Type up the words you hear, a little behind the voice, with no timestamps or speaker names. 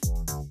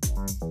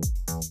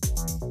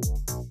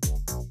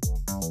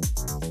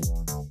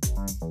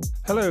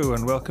Hello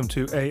and welcome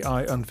to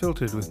AI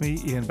Unfiltered with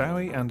me, Ian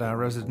Bowie, and our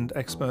resident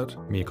expert,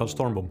 Mikael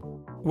Stormbom,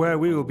 where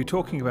we will be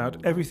talking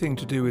about everything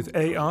to do with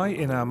AI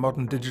in our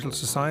modern digital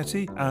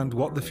society and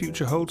what the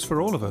future holds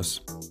for all of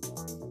us.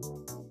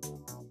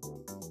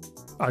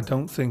 I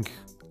don't think,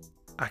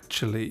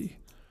 actually,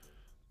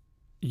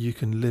 you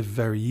can live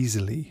very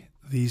easily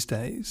these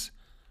days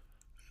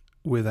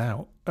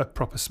without a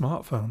proper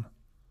smartphone.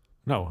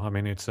 No, I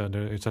mean it's a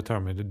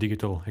term, the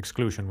digital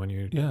exclusion. When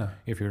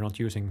if you're not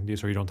using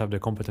this or you don't have the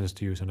competence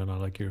to use it, then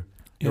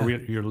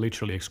you're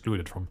literally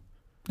excluded from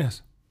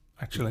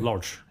actually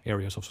large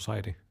areas of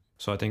society.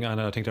 So I think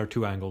there are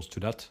two angles to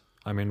that.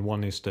 I mean,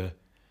 one is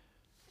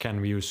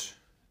can we use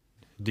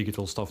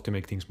digital stuff to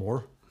make things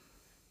more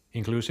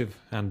inclusive,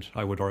 and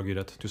I would argue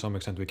that to some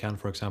extent we can.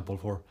 For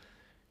example,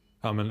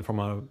 from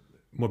a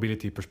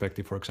mobility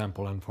perspective, for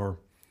example, and for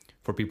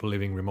people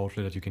living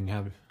remotely, that you can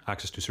have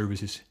access to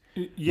services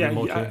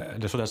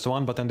remotely. So that's the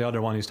one. But then the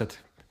other one is that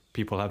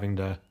people having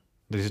this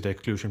is the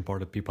exclusion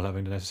part, that people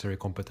having the necessary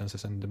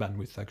competences and the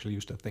bandwidth to actually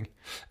use that thing.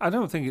 I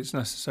don't think it's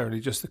necessarily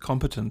just the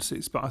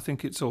competencies, but I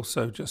think it's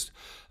also just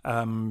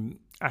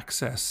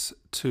access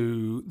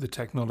to the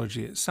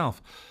technology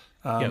itself.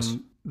 Yes.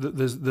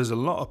 There's a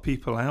lot of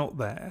people out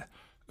there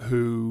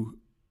who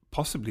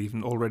possibly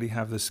even already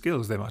have the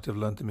skills. They might have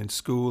learned them in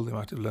school, they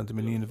might have learned them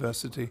in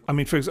university. I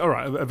mean,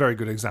 a very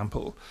good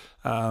example.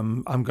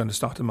 I'm going to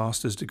start a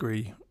master's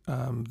degree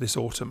this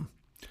autumn,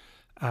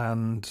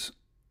 and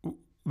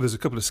there's a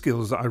couple of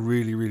skills that I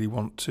really, really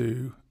want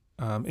to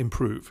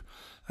improve.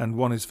 And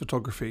one is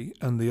photography,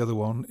 and the other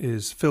one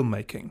is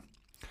filmmaking.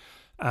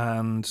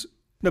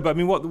 But I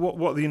mean,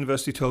 what the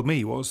university told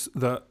me was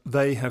that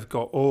they have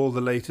got all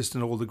the latest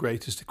and all the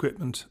greatest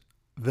equipment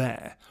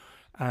there,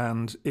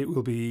 and it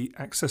will be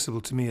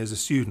accessible to me as a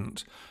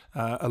student,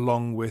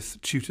 along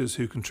with tutors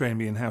who can train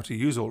me in how to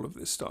use all of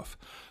this stuff.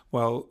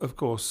 Well, of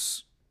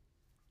course,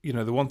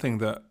 the one thing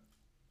that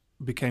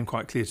became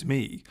quite clear to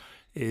me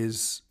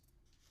is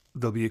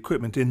there'll be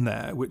equipment in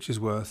there which is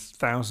worth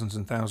thousands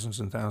and thousands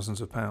and thousands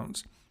of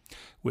pounds,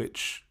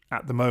 which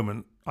at the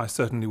moment I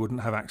certainly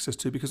wouldn't have access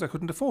to because I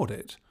couldn't afford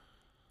it.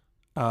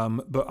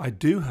 But I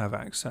do have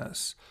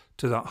access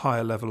to that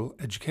higher level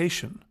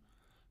education.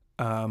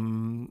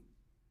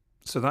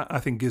 So that, I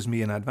think, gives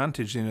me an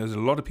advantage. There's a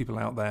lot of people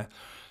out there,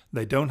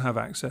 they don't have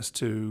access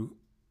to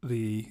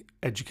the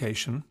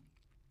education.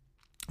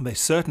 They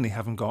certainly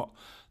haven't got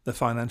the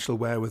financial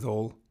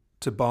wherewithal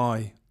to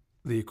buy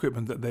the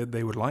equipment that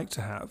they would like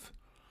to have.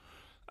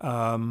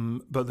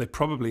 But they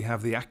probably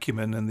have the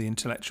acumen and the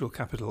intellectual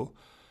capital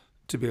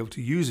to be able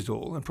to use it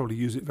all and probably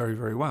use it very,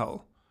 very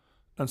well.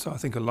 And so I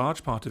think a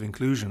large part of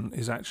inclusion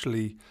is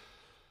actually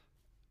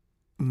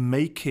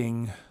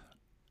making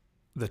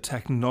the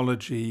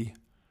technology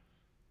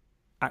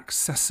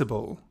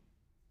accessible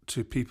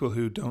to people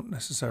who don't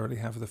necessarily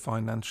have the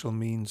financial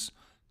means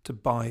to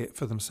buy it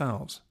for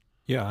themselves.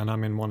 Yeah, and I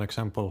mean, one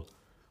example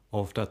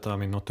of that, I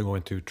mean, not to go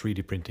into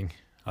 3D printing,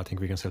 I think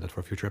we can save that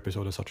for a future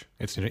episode as such.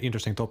 It's an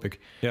interesting topic.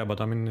 Yeah,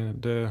 but I mean,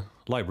 the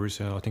libraries,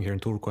 I think here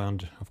in Turku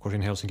and of course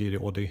in Helsinki, the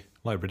Oodi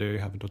library, they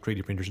have the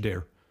 3D printers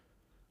there.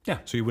 Yeah.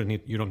 So you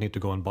don't need to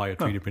go and buy a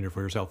 3D printer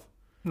for yourself.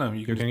 No,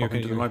 you can pop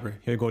into the library.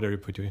 You go there, you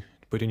put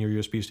in your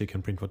USB stick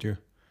and print what you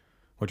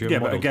have Yeah,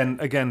 modeled.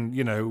 but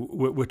again,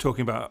 we're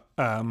talking about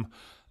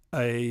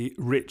a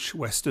rich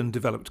Western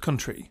developed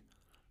country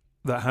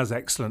that has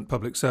excellent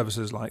public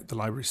services like the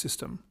library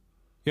system.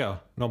 Yeah,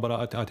 no,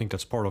 but I think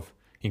that's part of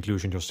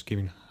inclusion, just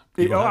giving.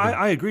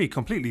 I agree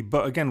completely.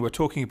 But again, we're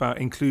talking about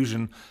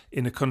inclusion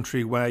in a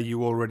country where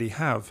you already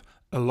have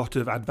a lot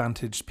of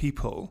advantaged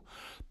people.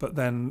 But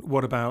then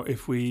what about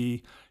if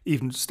we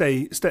even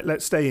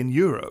let's stay in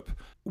Europe?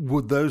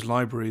 Would those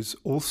libraries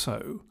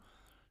also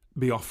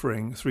be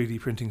offering 3D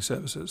printing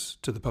services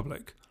to the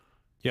public?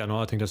 Yeah,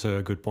 no, I think that's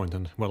a good point.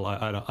 And well,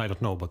 I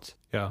don't know, but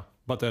yeah.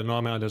 But no,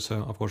 I mean, that's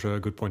of course a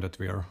good point that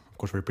we are, of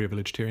course, very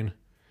privileged here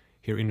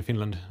in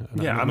Finland.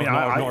 Yeah, no, I mean,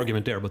 no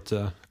argument there, but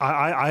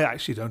I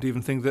actually don't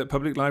even think that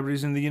public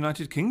libraries in the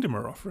United Kingdom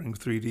are offering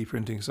 3D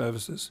printing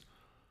services.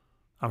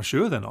 I'm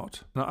sure they're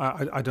not. No,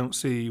 I don't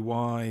see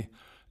why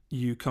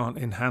you can't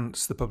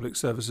enhance the public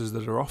services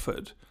that are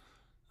offered.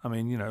 I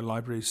mean,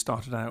 libraries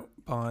started out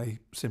by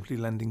simply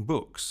lending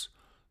books,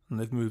 and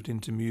they've moved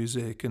into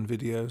music and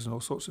videos and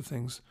all sorts of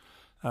things.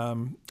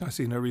 I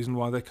see no reason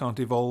why they can't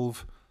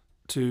evolve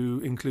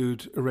to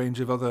include a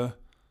range of other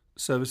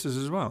services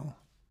as well.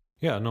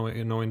 Yeah, no,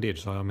 indeed.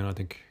 So I mean, I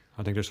think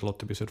there's a lot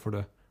to be said for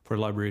the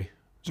library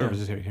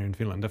services here in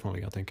Finland.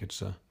 Definitely, I think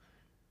it's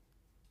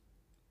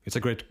a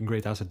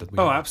great asset that we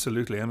have. Oh,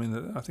 absolutely. I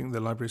mean, I think the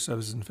library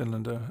services in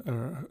Finland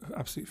are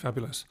absolutely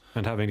fabulous.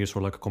 And having this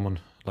for like a common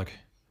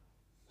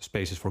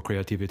spaces for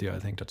creativity, I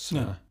think that's.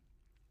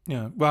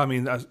 Yeah. Well, I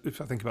mean,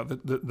 if I think about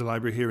the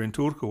library here in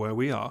Turku, where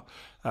we are,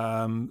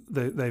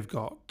 they've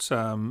got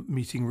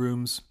meeting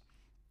rooms.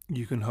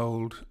 You can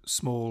hold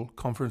small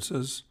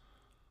conferences,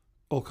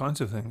 all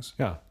kinds of things.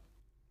 Yeah.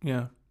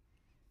 Yeah.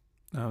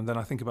 And then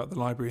I think about the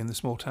library in the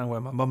small town where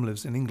my mum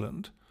lives in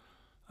England.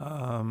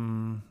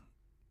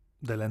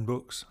 They lend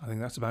books. I think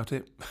that's about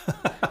it.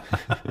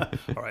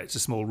 All right, it's a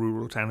small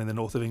rural town in the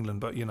north of England,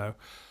 but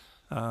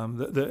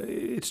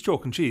it's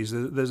chalk and cheese.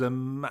 There's a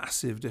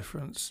massive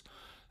difference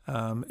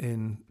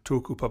in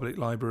Turku Public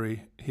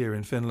Library here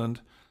in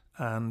Finland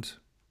and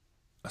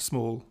a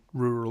small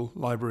rural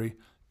library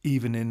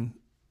even in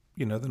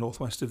the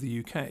northwest of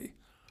the UK.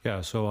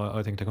 Yeah, so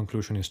I think the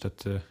conclusion is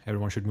that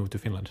everyone should move to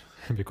Finland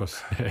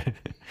because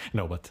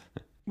no, but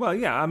well,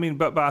 yeah, I mean,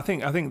 but I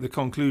think the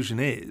conclusion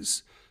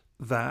is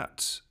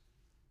that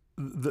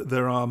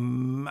there are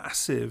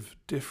massive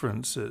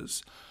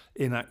differences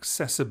in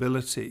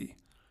accessibility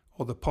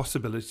or the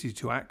possibility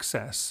to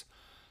access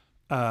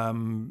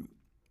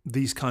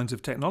these kinds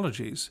of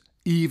technologies,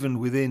 even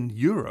within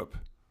Europe,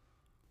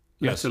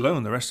 let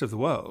alone the rest of the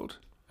world.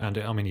 And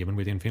I mean, even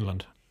within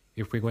Finland.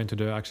 If we go into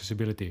the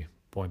accessibility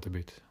point a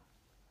bit,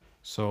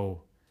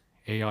 so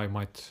AI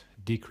might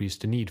decrease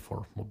the need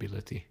for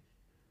mobility,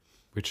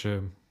 which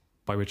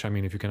by which I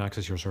mean if you can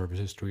access your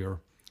services through your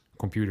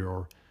computer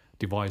or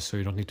device, so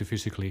you don't need to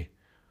physically.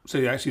 So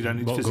you actually don't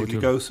need to physically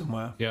go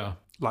somewhere. Yeah.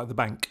 Like the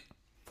bank,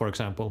 for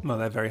example. No,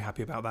 they're very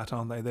happy about that,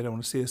 aren't they? They don't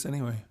want to see us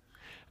anyway.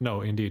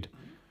 No, indeed.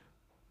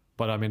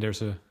 But I mean, there's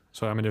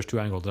two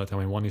angles to that. I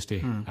mean, one is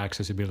the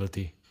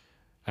accessibility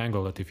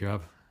angle, that if you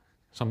have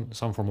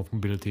some form of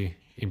mobility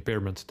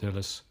impairment, they're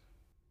less.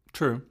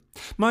 True.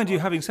 Mind you,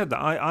 having said that,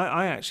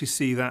 I actually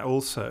see that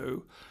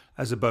also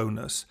as a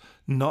bonus,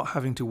 not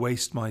having to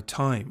waste my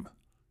time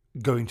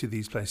going to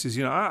these places.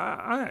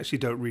 I actually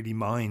don't really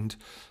mind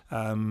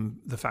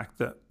the fact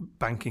that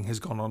banking has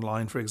gone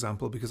online, for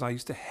example, because I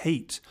used to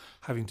hate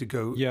having to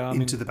go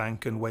into the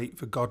bank and wait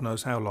for God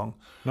knows how long.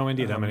 No,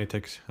 indeed.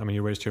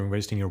 You're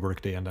wasting your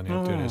workday, and then you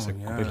have to. It's a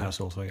complete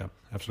hassle. So yeah,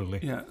 absolutely.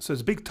 Yeah. So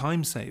it's a big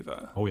time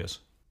saver. Oh yes.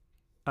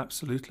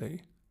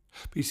 Absolutely.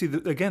 But you see,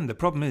 again, the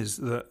problem is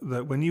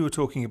that when you were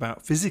talking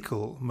about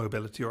physical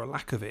mobility or a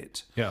lack of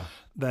it,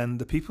 then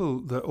the people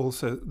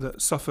that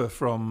suffer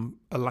from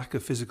a lack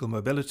of physical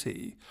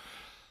mobility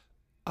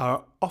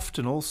are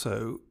often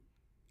also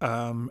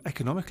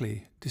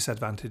economically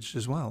disadvantaged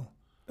as well.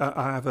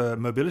 I have a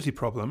mobility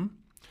problem,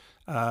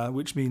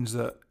 which means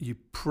that you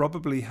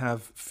probably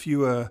have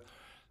fewer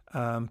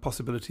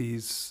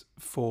possibilities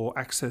for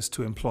access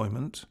to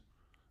employment,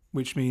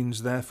 which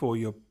means therefore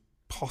you're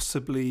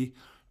possibly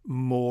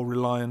more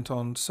reliant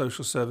on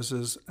social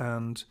services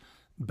and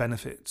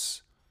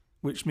benefits,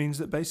 which means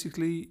that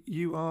basically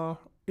you are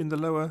in the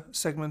lower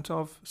segment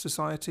of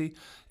society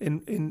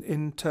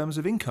in terms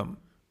of income.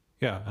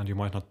 Yeah, and you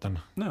might not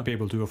then be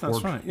able to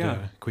afford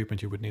the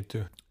equipment you would need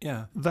to.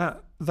 Yeah,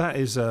 that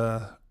is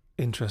a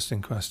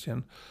interesting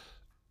question,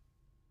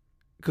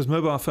 because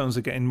mobile phones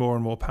are getting more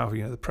and more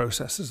powerful. The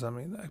processors, I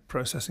mean, the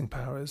processing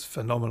power is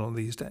phenomenal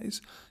these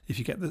days, if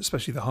you get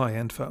especially the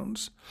high-end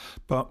phones.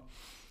 But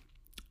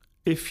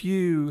if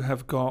you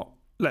have got,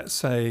 let's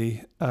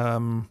say,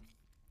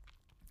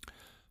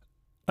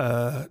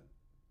 a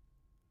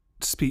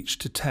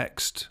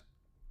speech-to-text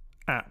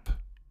app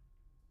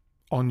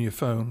on your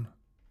phone,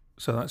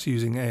 so that's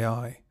using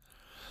AI,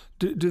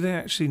 do they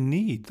actually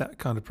need that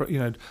kind of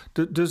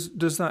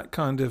does that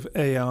kind of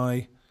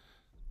AI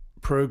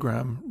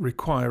program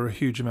require a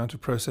huge amount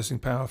of processing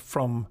power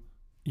from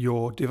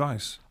your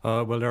device?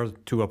 Well, there are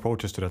two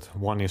approaches to that.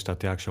 One is that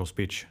the actual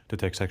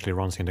speech-to-text actually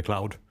runs in the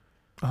cloud.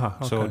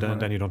 Okay, so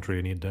then you don't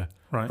really need the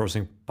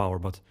processing power.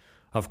 But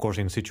of course,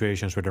 in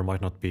situations where there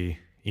might not be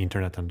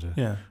internet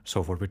and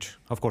so forth, which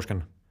of course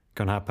can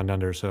happen, then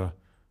there's a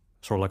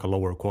sort of like a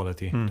lower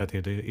quality that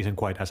it isn't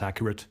quite as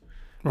accurate,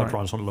 but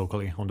runs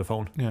locally on the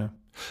phone. Yeah,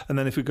 and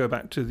then if we go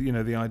back to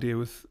the idea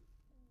with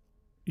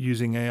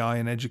using AI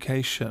in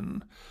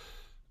education,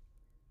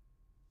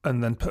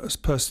 and then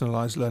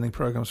personalized learning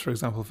programs, for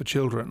example, for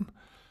children,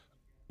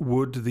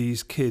 would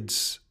these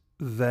kids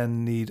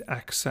then need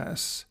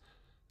access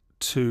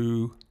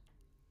to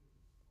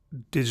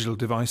digital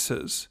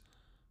devices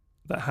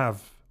that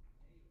have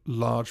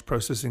large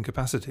processing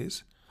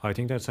capacities? I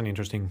think that's an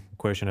interesting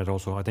question that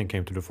also I think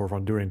came to the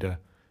forefront during the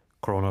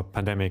corona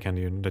pandemic, and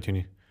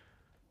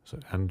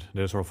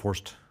the sort of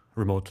forced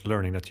remote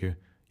learning that you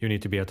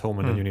need to be at home,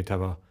 and then you need to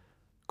have a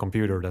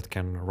computer that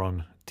can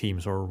run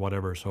Teams or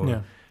whatever.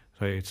 So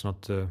it's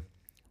not. So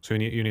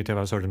you need to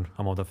have a certain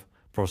amount of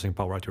processing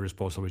power at your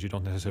disposal, which you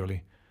don't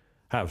necessarily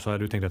have. So I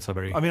do think that's a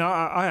very. I mean,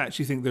 I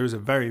actually think there is a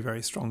very,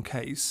 very strong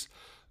case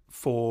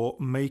for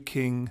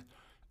making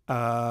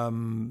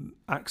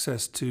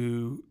access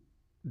to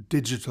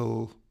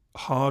digital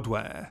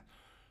hardware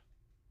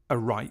a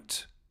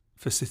right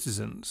for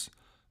citizens,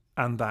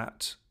 and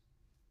that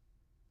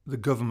the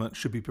government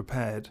should be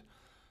prepared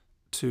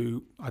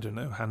to, I don't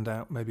know, hand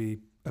out maybe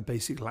a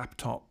basic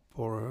laptop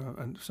or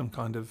some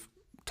kind of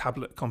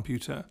tablet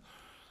computer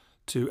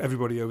to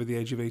everybody over the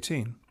age of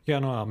 18. Yeah,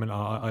 no, I mean,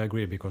 I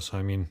agree, because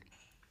I mean,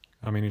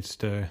 it's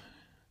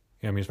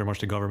it's very much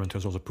the government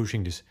who's also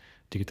pushing this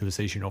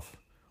digitalization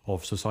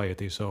of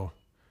society. So,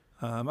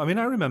 I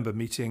remember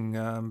meeting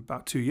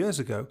about 2 years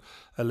ago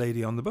a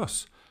lady on the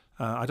bus.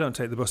 I don't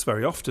take the bus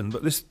very often,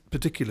 but this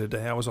particular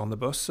day I was on the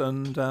bus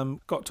and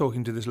got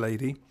talking to this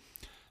lady,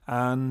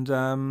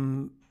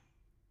 And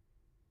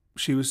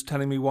she was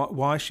telling me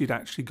why she'd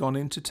actually gone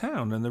into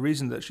town. And the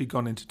reason that she'd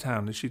gone into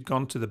town is she'd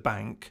gone to the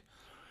bank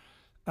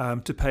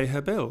to pay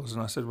her bills.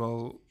 And I said,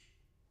 well,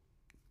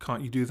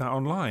 can't you do that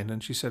online?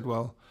 And she said,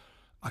 well,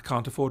 I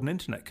can't afford an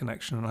internet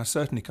connection, and I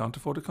certainly can't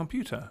afford a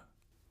computer.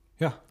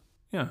 Yeah.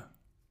 Yeah.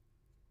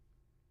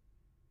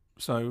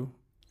 So...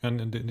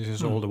 And this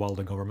is all the while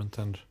the government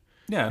and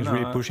is no,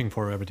 really pushing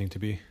for everything to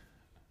be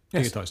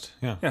digitized.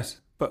 Yeah. Yes.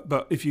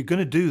 But if you're going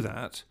to do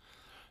that,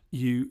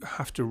 you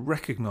have to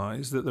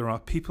recognize that there are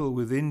people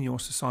within your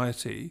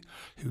society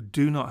who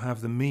do not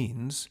have the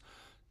means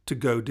to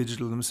go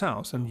digital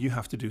themselves, and you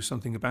have to do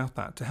something about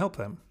that to help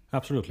them.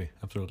 Absolutely.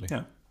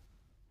 Yeah.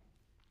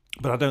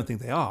 But I don't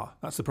think they are.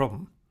 That's the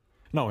problem.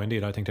 No,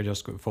 indeed. I think they're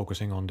just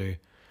focusing on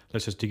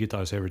let's just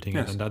digitize everything,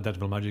 Yes. and that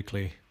will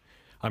magically.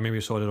 I mean,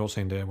 we saw that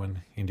also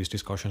in these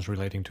discussions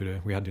relating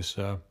to we had this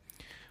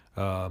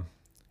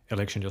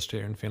election just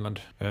here in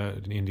Finland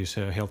in these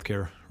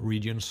healthcare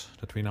regions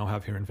that we now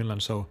have here in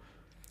Finland. So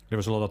there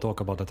was a lot of talk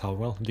about that, how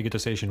well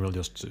digitization will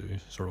just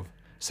sort of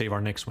save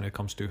our necks when it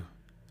comes to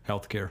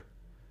healthcare.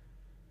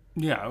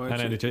 Yeah, well,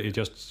 and it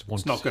just won't.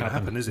 It's not going to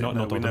happen, is it?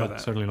 Not we know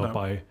that. Certainly not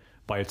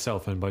by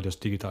itself and by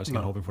just digitizing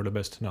and hoping for the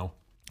best. No.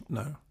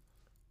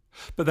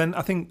 But then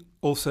I think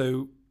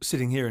also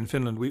sitting here in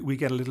Finland, we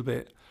get a little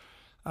bit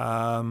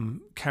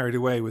carried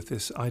away with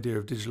this idea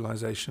of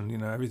digitalization. You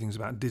know, everything's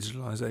about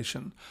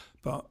digitalization.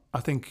 But I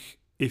think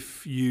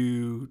if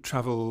you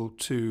travel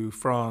to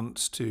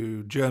France,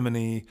 to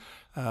Germany,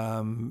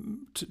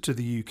 to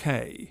the UK,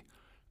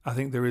 I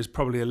think there is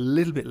probably a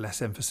little bit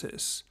less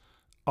emphasis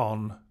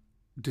on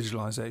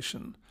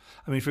digitalization.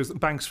 I mean,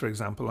 banks, for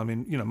example, I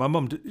mean, you know, my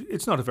mum,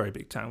 it's not a very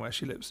big town where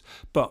she lives,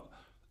 but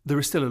there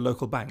is still a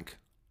local bank.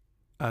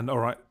 And all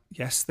right,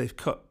 yes, they've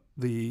cut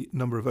the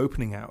number of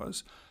opening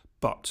hours,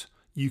 but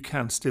you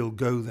can still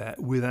go there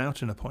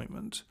without an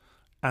appointment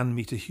and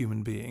meet a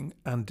human being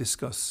and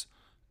discuss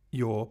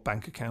your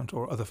bank account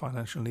or other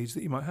financial needs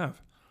that you might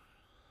have.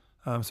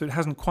 So it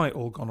hasn't quite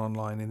all gone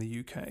online in the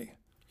UK.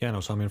 Yeah, no.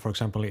 So I mean, for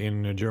example,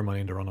 in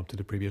Germany, in the run-up to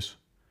the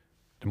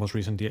most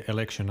recent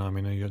election, I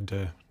mean,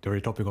 the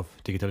very topic of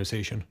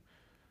digitalization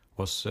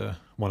was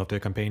one of the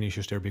campaign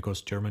issues there,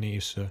 because Germany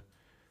is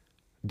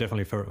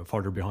definitely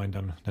farther behind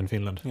than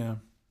Finland. Yeah.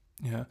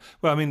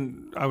 Well, I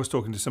mean, I was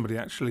talking to somebody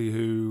actually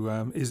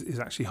who is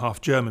actually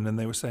half German, and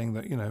they were saying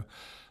that, you know,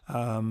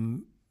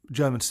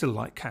 Germans still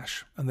like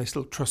cash and they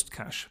still trust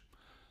cash.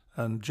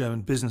 And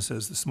German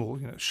businesses, the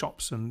small, you know,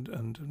 shops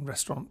and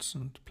restaurants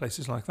and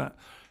places like that,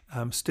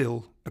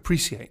 still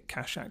appreciate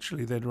cash.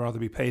 Actually, they'd rather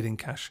be paid in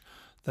cash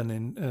than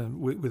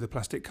in with a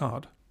plastic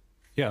card.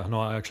 Yeah,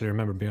 no, I actually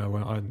remember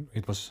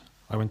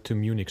I went to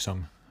Munich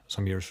some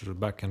years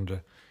back,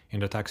 and in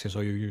the taxi,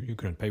 so you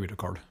couldn't pay with a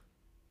card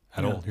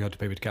at all. You had to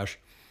pay with cash.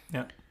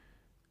 Yeah.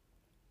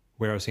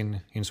 Whereas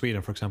in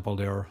Sweden, for example,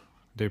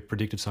 they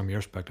predicted some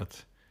years back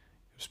that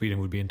Sweden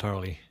would be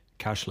entirely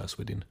cashless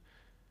within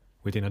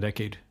a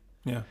decade.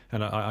 Yeah.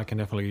 And I can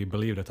definitely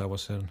believe that.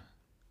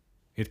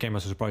 It came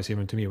as a surprise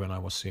even to me when I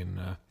was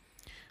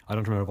I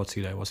don't remember what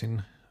city I was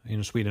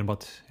in Sweden,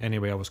 but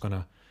anyway, I was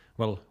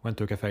went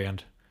to a cafe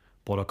and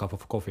bought a cup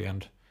of coffee,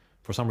 and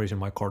for some reason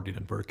my card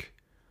didn't work.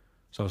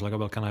 So I was like,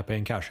 well, can I pay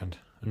in cash? And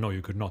no,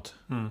 you could not.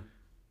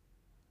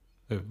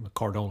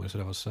 Card only. So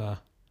that was a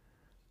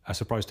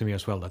surprise to me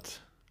as well, that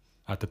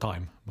at the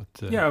time.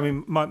 But yeah, I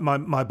mean,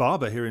 my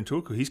barber here in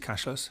Turku, he's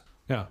cashless.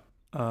 Yeah.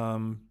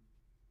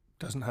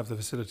 Doesn't have the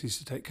facilities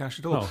to take cash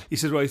at all. No. He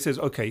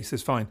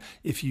says, fine.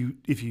 If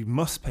you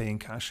must pay in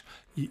cash,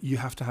 you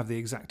have to have the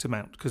exact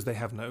amount, because they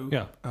have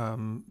no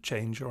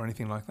change or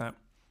anything like that.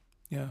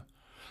 Yeah.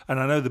 And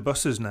I know the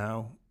buses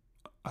now,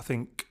 I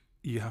think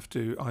you have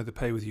to either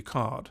pay with your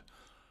card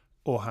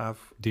or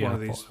have one of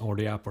these, or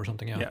the app or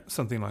something. Yeah,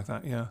 something like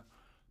that. Yeah,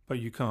 but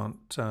you can't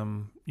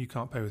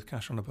pay with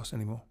cash on a bus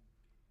anymore.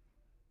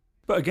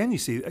 But again, you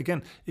see,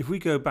 if we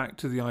go back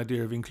to the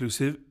idea of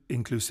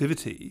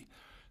inclusivity,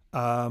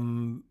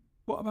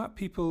 what about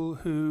people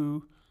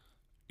who,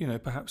 you know,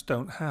 perhaps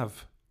don't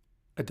have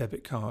a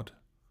debit card?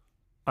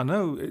 I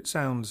know it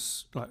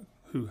sounds like,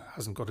 who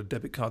hasn't got a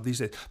debit card these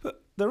days?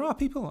 But there are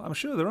people, I'm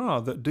sure there are,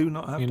 that do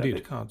not have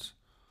debit cards.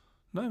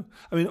 No.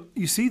 I mean,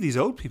 you see these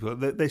old people,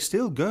 they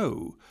still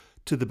go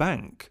to the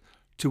bank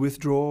to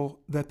withdraw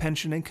their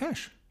pension in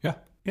cash. Yeah.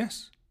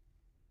 Yes.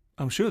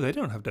 I'm sure they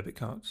don't have debit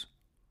cards.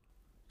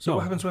 So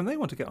what happens when they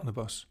want to get on the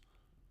bus?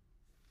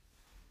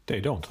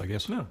 They don't, I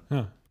guess. No.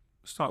 Yeah.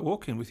 Start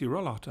walking with your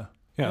rollator.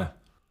 Yeah.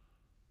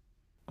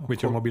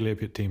 With your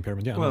mobility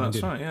impairment. Yeah. Well,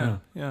 that's right.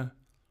 Yeah.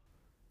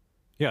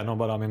 Yeah, no,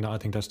 but I mean, I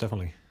think that's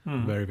definitely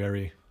very,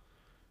 very...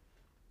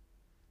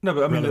 No,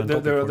 but I mean,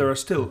 there are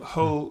still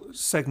whole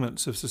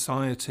segments of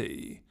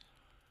society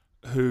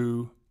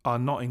who are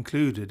not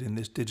included in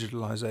this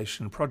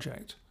digitalization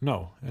project.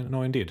 No,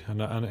 indeed.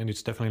 And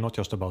it's definitely not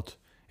just about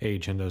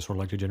age and sort of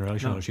like the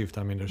generational shift.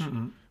 I mean, there's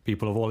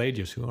people of all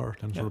ages who are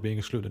then sort of being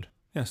excluded.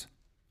 Yes.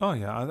 Oh,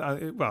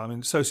 yeah. Well, I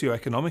mean,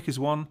 socioeconomic is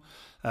one.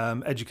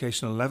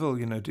 Educational level,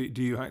 you know,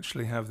 do you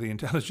actually have the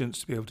intelligence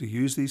to be able to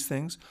use these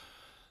things?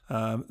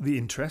 the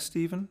interest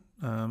even.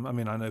 I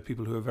mean, I know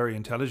people who are very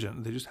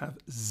intelligent, they just have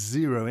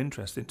zero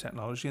interest in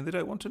technology and they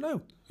don't want to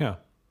know. Yeah.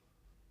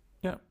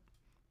 Yeah.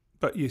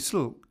 But you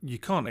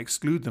can't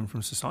exclude them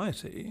from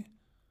society.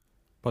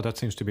 But that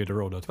seems to be the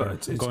road that we're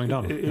going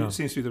down. It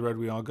seems to be the road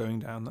we are going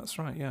down. That's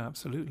right. Yeah,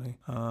 absolutely.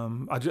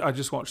 I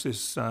just watched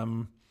this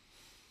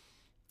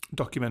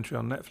documentary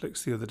on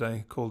Netflix the other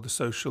day called The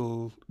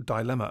Social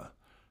Dilemma.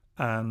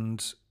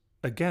 And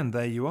again,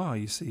 there you are.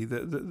 You see,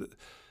 that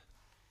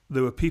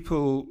there were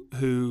people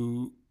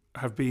who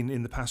have been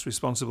in the past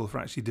responsible for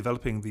actually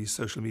developing these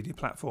social media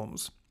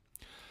platforms.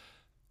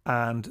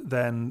 And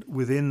then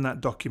within that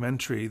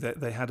documentary,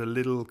 they had a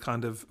little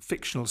kind of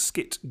fictional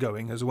skit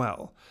going as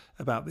well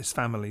about this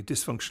family,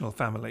 dysfunctional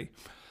family.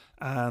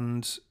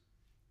 And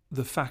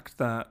the fact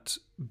that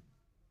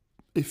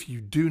if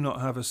you do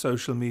not have a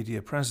social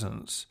media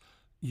presence,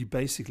 you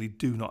basically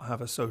do not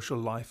have a social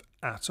life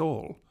at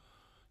all.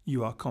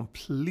 You are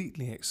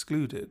completely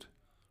excluded.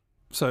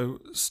 So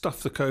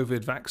stuff the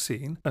COVID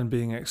vaccine and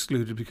being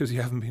excluded because you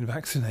haven't been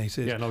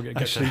vaccinated. Yeah, no,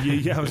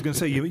 actually, I was going to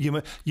say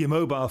your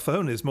mobile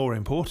phone is more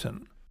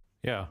important.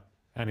 Yeah,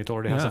 and it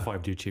already has a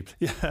 5G chip.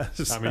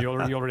 Yes. I mean, you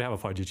already have a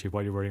 5G chip. Why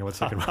are you worrying about the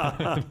second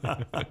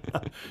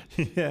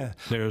one? Yeah.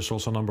 There's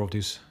also a number of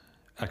these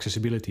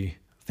accessibility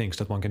things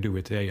that one can do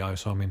with AI.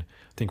 So I mean,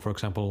 think for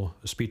example,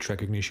 speech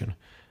recognition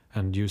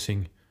and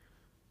using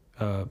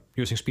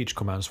speech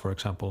commands, for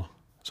example.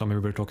 So I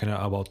mean, we're talking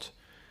about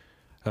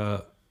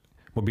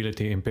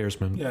mobility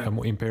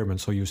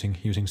impairment, so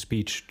using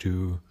speech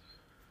to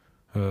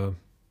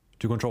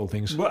control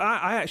things. Well,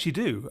 I actually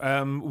do.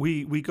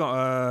 We got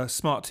a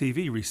smart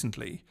TV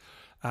recently,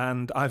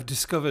 and I've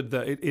discovered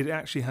that it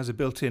actually has a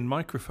built-in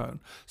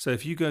microphone. So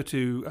if you go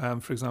to,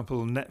 for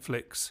example,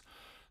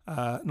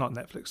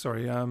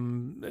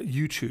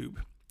 YouTube,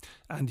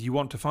 and you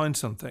want to find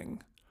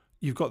something,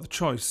 you've got the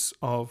choice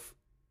of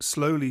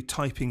slowly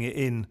typing it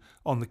in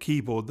on the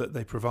keyboard that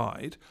they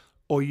provide,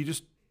 or you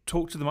just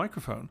talk to the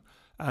microphone.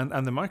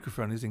 And the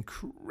microphone is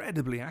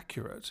incredibly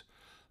accurate.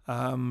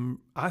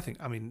 I'm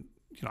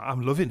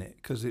loving it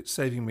because it's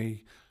saving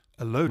me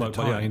a load of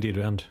time. Yeah, indeed.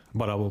 So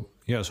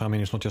I mean,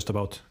 it's not just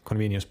about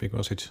convenience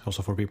because it's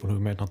also for people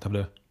who may not have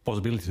the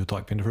possibility to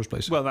type in the first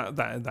place. Well,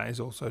 that is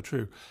also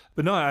true.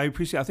 But no, I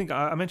appreciate. I think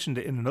I mentioned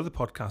it in another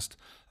podcast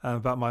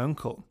about my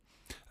uncle,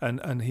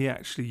 and he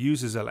actually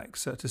uses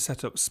Alexa to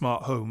set up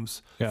smart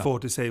homes for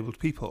disabled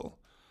people.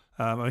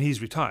 I mean,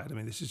 he's retired. I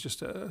mean, this is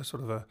just a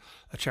sort of a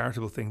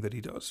charitable thing that he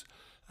does.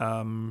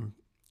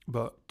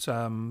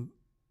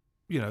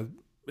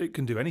 It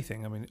can do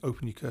anything. I mean,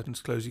 open your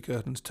curtains, close your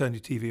curtains, turn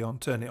your TV on,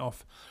 turn it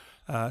off,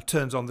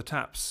 turns on the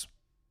taps,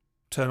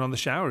 turn on the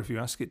shower if you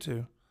ask it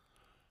to,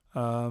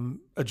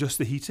 adjust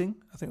the heating.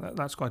 I think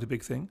that's quite a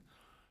big thing.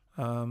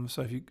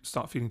 So if you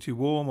start feeling too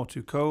warm or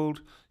too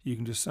cold, you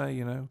can just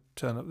say,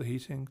 turn up the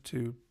heating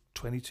to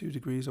 22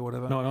 degrees or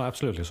whatever. No,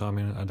 absolutely. So I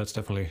mean, that's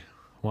definitely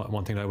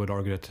one thing I would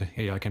argue that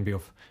AI can be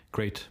of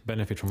great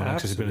benefit from an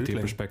accessibility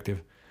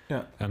perspective.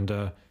 Yeah.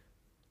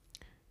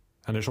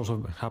 And there's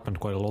also happened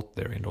quite a lot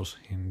there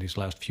in these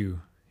last few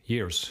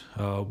years.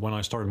 When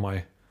I started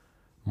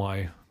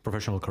my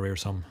professional career,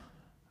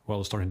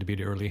 starting to be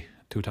the early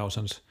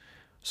 2000s.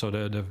 So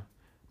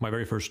my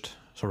very first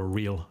sort of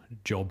real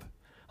job,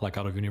 like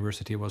out of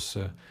university, was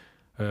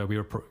we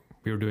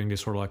were doing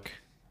this sort of like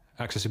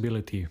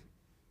accessibility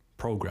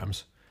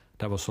programs.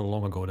 That was so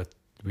long ago that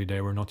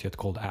they were not yet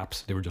called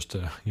apps. They were just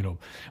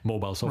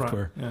mobile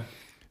software. Right, yeah.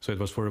 So it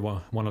was for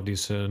one of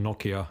these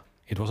Nokia.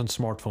 It wasn't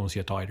smartphones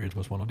yet either. It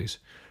was one of these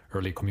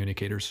early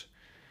communicators,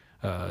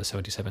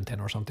 7710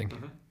 or something.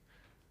 Mm-hmm.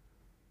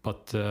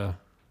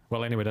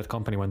 But anyway, that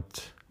company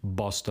went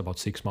bust about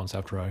 6 months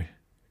after I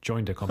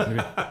joined the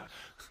company.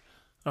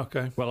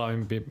 Okay.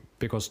 Well,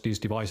 because these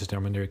devices, they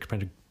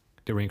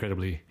were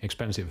incredibly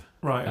expensive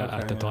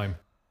at the time.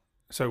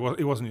 So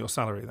it wasn't your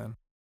salary then?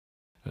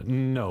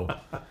 No.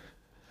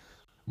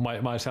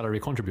 My salary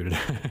contributed.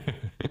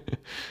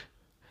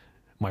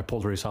 My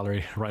paltry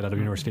salary right out of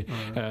university.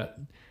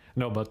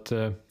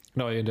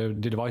 The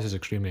device is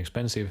extremely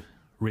expensive,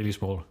 really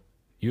small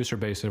user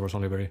base. There was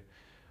only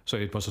so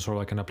it was a sort of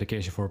like an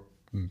application for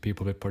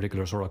people with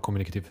particular sort of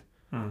communicative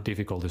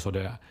difficulties. So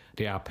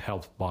the app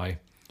helped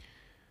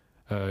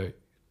to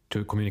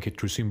communicate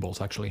through symbols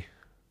actually.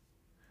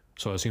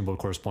 So a symbol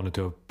corresponded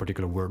to a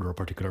particular word or a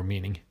particular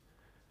meaning,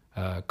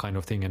 kind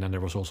of thing. And then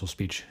there was also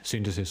speech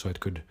synthesis, so it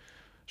could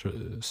sort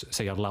of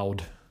say out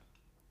loud.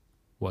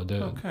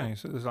 Okay,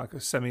 so there's like a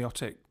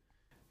semiotic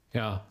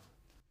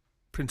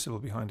principle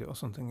behind it or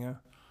something, yeah?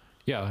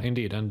 Yeah,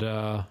 indeed. And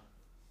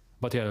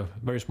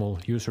very small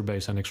user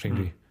base and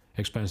extremely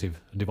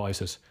expensive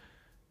devices.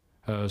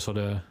 So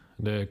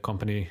the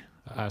company,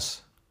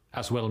 as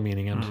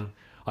well-meaning and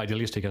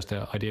idealistic as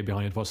the idea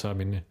behind it was, I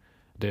mean,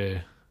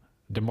 the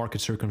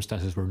market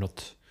circumstances were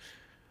not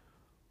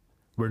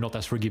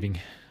as forgiving.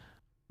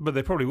 But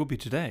they probably would be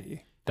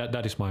today.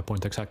 That is my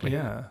point exactly.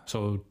 Yeah.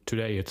 So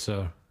today it's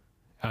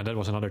and that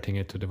was another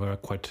thing. They were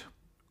quite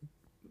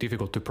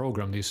difficult to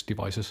program these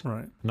devices.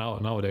 Right.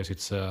 Nowadays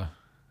it's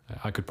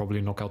I could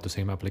probably knock out the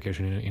same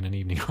application in an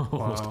evening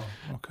almost. Wow.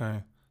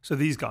 Okay. So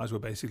these guys were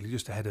basically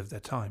just ahead of their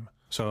time.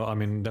 So I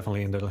mean,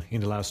 definitely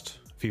in the last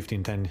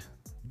 15, 10,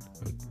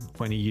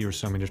 20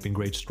 years, I mean, there's been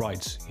great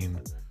strides in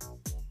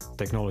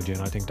technology,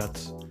 and I think that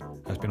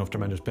has been of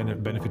tremendous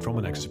benefit from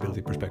an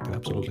accessibility perspective.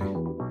 Absolutely.